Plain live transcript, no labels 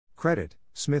Credit,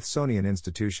 Smithsonian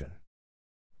Institution.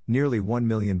 Nearly 1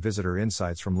 million visitor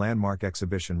insights from landmark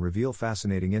exhibition reveal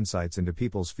fascinating insights into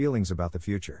people's feelings about the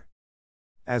future.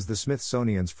 As the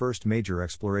Smithsonian's first major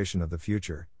exploration of the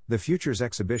Futures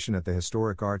exhibition at the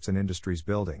Historic Arts and Industries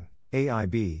Building,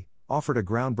 AIB, offered a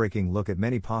groundbreaking look at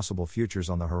many possible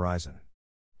futures on the horizon.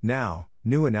 Now,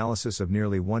 new analysis of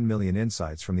nearly 1 million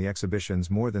insights from the exhibition's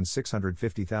more than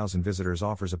 650,000 visitors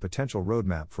offers a potential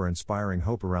roadmap for inspiring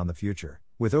hope around the future,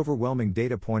 with overwhelming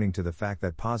data pointing to the fact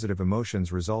that positive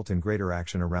emotions result in greater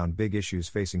action around big issues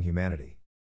facing humanity.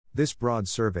 This broad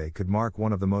survey could mark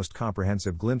one of the most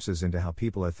comprehensive glimpses into how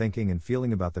people are thinking and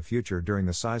feeling about the future during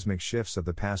the seismic shifts of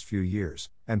the past few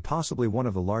years, and possibly one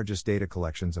of the largest data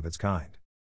collections of its kind.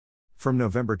 From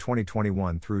November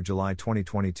 2021 through July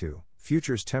 2022,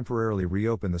 Futures temporarily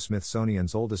reopened the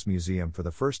Smithsonian's oldest museum for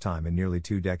the first time in nearly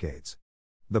 2 decades.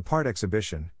 The PART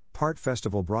exhibition, PART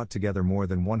Festival brought together more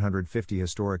than 150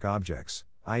 historic objects,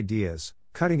 ideas,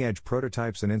 cutting-edge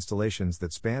prototypes and installations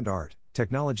that spanned art,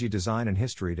 technology, design and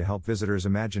history to help visitors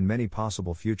imagine many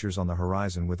possible futures on the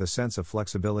horizon with a sense of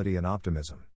flexibility and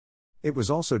optimism. It was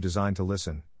also designed to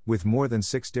listen, with more than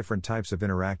 6 different types of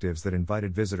interactives that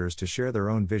invited visitors to share their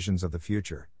own visions of the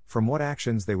future, from what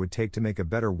actions they would take to make a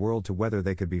better world to whether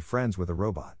they could be friends with a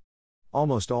robot.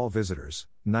 Almost all visitors,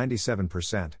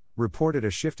 97%, reported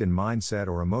a shift in mindset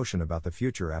or emotion about the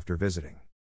future after visiting.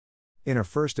 In a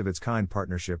first-of-its-kind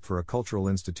partnership for a cultural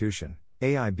institution,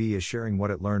 AIB is sharing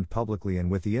what it learned publicly and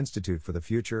with the Institute for the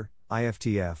Future,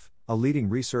 IFTF, a leading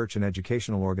research and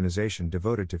educational organization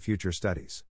devoted to future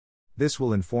studies. This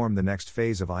will inform the next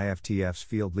phase of IFTF's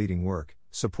field-leading work,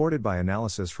 supported by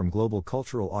analysis from global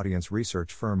cultural audience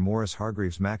research firm Morris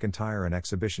Hargreaves McIntyre and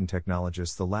exhibition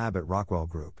technologists The Lab at Rockwell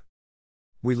Group.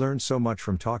 We learned so much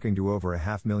from talking to over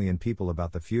 500,000 people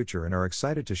about the future and are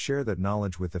excited to share that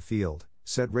knowledge with the field,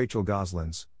 said Rachel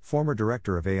Goslins, former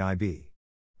director of AIB.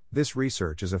 This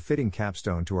research is a fitting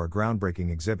capstone to our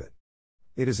groundbreaking exhibit.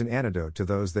 It is an antidote to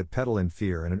those that peddle in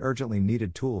fear and an urgently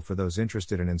needed tool for those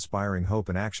interested in inspiring hope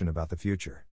and action about the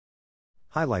future.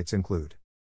 Highlights include: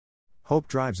 Hope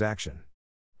drives action.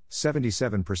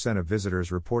 77% of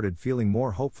visitors reported feeling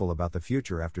more hopeful about the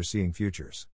future after seeing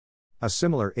Futures. A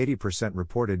similar 80%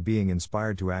 reported being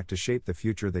inspired to act to shape the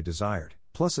future they desired,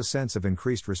 plus a sense of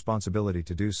increased responsibility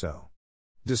to do so.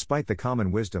 Despite the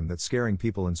common wisdom that scaring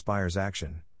people inspires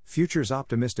action, Futures'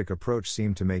 optimistic approach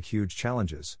seemed to make huge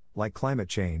challenges, like climate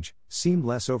change, seem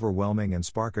less overwhelming and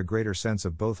spark a greater sense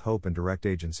of both hope and direct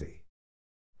agency.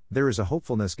 There is a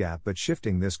hopefulness gap, but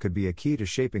shifting this could be a key to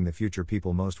shaping the future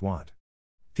people most want.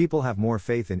 People have more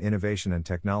faith in innovation and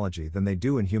technology than they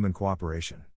do in human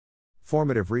cooperation.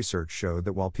 Formative research showed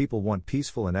that while people want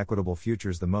peaceful and equitable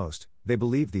futures the most, they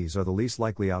believe these are the least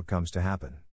likely outcomes to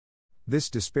happen. This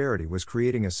disparity was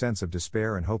creating a sense of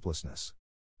despair and hopelessness.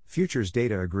 Futures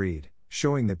data agreed,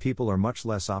 showing that people are much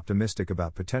less optimistic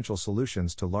about potential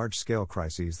solutions to large-scale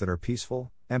crises that are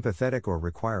peaceful, empathetic or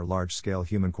require large-scale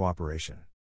human cooperation.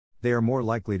 They are more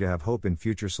likely to have hope in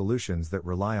future solutions that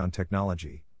rely on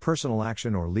technology, personal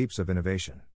action or leaps of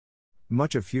innovation.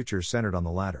 Much of Futures centered on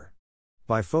the latter.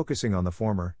 By focusing on the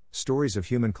former, stories of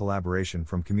human collaboration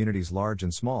from communities large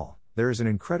and small, there is an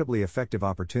incredibly effective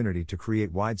opportunity to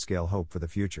create wide-scale hope for the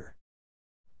future.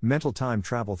 Mental time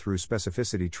travel through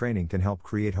specificity training can help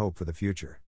create hope for the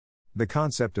future. The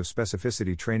concept of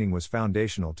specificity training was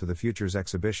foundational to the Futures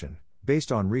exhibition,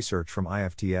 based on research from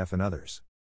IFTF and others.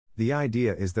 The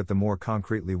idea is that the more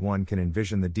concretely one can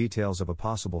envision the details of a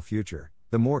possible future,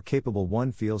 the more capable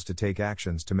one feels to take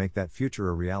actions to make that future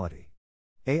a reality.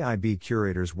 AIB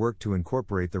curators work to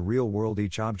incorporate the real world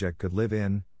each object could live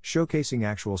in, showcasing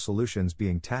actual solutions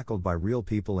being tackled by real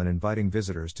people and inviting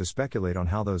visitors to speculate on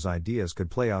how those ideas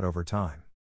could play out over time.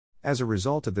 As a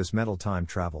result of this mental time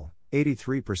travel,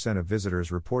 83% of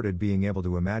visitors reported being able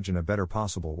to imagine a better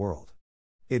possible world.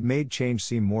 It made change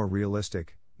seem more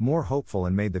realistic, more hopeful,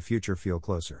 and made the future feel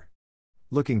closer.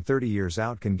 Looking 30 years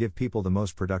out can give people the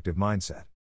most productive mindset.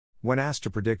 When asked to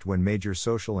predict when major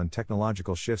social and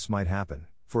technological shifts might happen,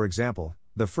 for example,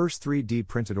 the first 3D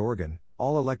printed organ,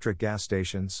 all-electric gas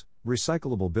stations,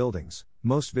 recyclable buildings,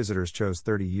 most visitors chose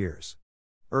 30 years.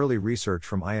 Early research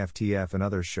from IFTF and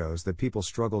others shows that people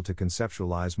struggle to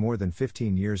conceptualize more than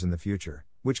 15 years in the future,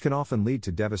 which can often lead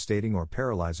to devastating or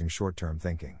paralyzing short-term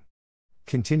thinking.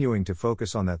 Continuing to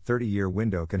focus on that 30-year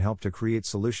window can help to create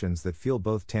solutions that feel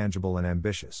both tangible and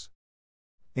ambitious.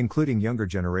 Including younger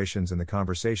generations in the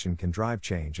conversation can drive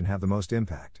change and have the most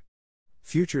impact.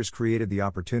 Futures created the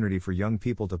opportunity for young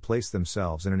people to place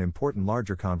themselves in an important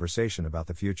larger conversation about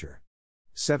the future.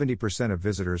 70% of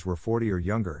visitors were 40 or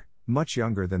younger, much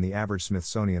younger than the average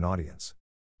Smithsonian audience.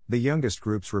 The youngest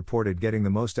groups reported getting the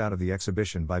most out of the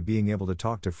exhibition by being able to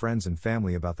talk to friends and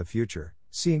family about the future,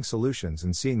 seeing solutions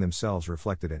and seeing themselves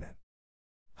reflected in it.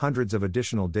 Hundreds of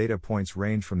additional data points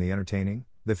range from the entertaining,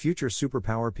 the future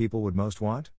superpower people would most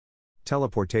want?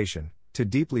 Teleportation, to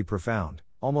deeply profound,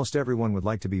 almost everyone would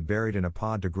like to be buried in a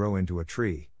pod to grow into a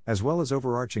tree, as well as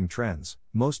overarching trends.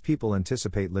 Most people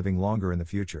anticipate living longer in the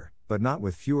future, but not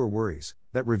with fewer worries,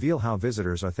 that reveal how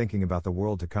visitors are thinking about the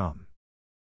world to come.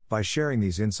 By sharing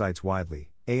these insights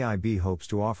widely, AIB hopes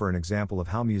to offer an example of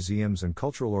how museums and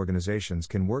cultural organizations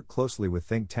can work closely with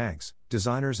think tanks,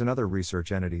 designers and other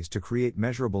research entities to create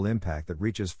measurable impact that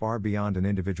reaches far beyond an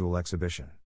individual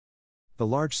exhibition. The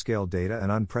large-scale data and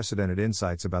unprecedented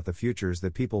insights about the futures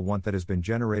that people want that has been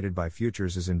generated by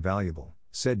Futures is invaluable,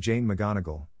 said Jane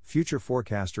McGonigal, future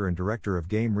forecaster and director of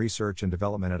game research and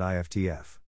development at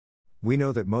IFTF. We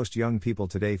know that most young people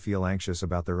today feel anxious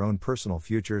about their own personal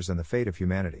futures and the fate of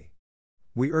humanity.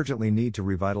 We urgently need to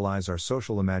revitalize our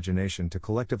social imagination to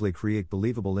collectively create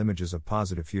believable images of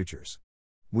positive futures.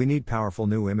 We need powerful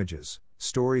new images,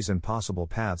 stories and possible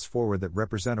paths forward that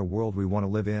represent a world we want to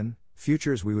live in,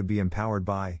 futures we would be empowered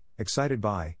by, excited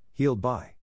by, healed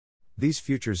by. These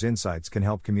futures insights can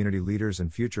help community leaders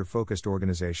and future-focused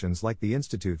organizations like the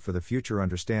Institute for the Future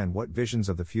understand what visions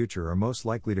of the future are most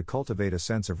likely to cultivate a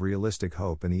sense of realistic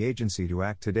hope and the agency to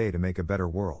act today to make a better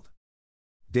world.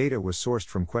 Data was sourced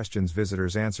from questions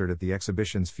visitors answered at the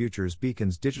exhibition's Futures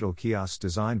Beacons digital kiosks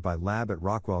designed by Lab at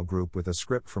Rockwell Group with a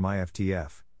script from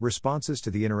IFTF, responses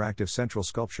to the interactive central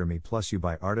sculpture Me Plus You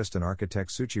by artist and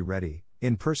architect Suchi Reddy,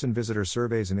 in-person visitor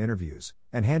surveys and interviews,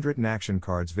 and handwritten action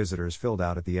cards visitors filled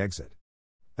out at the exit.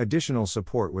 Additional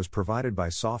support was provided by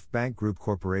SoftBank Group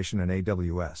Corporation and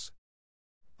AWS.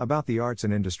 About the Arts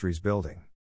and Industries Building.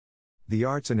 The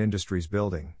Arts and Industries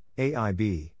Building,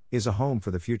 AIB, is a home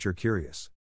for the future curious.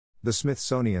 The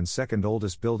Smithsonian's second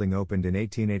oldest building opened in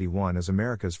 1881 as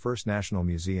America's first national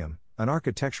museum, an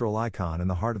architectural icon in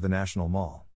the heart of the National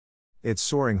Mall. Its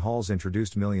soaring halls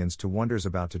introduced millions to wonders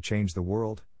about to change the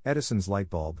world: Edison's light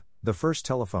bulb, the first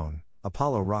telephone,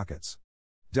 Apollo rockets.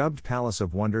 Dubbed Palace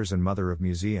of Wonders and Mother of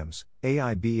Museums,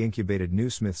 AIB incubated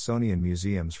new Smithsonian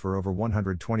museums for over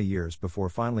 120 years before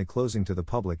finally closing to the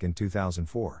public in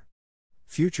 2004.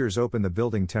 Futures opened the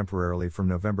building temporarily from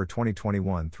November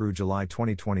 2021 through July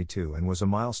 2022 and was a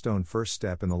milestone first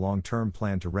step in the long-term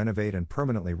plan to renovate and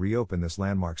permanently reopen this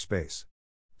landmark space.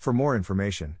 For more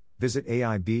information, visit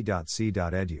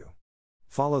aib.c.edu.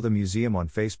 Follow the museum on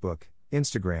Facebook,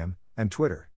 Instagram, and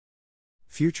Twitter.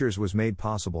 Futures was made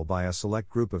possible by a select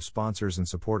group of sponsors and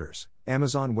supporters: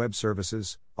 Amazon Web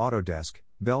Services, Autodesk,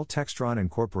 Bell Textron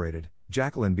Incorporated,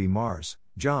 Jacqueline B. Mars,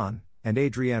 John and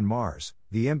Adrienne Mars,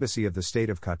 the Embassy of the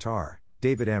State of Qatar,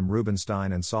 David M.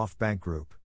 Rubenstein and SoftBank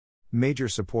Group. Major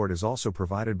support is also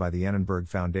provided by the Annenberg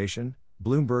Foundation,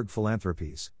 Bloomberg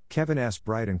Philanthropies, Kevin S.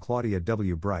 Bright and Claudia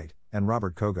W. Bright, and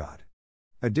Robert Kogod.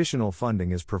 Additional funding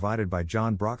is provided by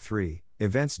John Brock III,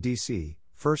 Events DC,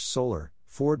 First Solar,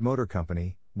 Ford Motor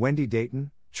Company, Wendy Dayton,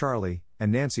 Charlie,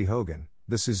 and Nancy Hogan,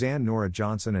 the Suzanne Nora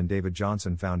Johnson and David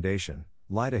Johnson Foundation,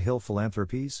 Lyda Hill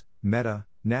Philanthropies, Meta,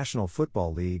 National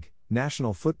Football League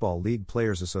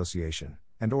Players Association,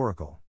 and Oracle.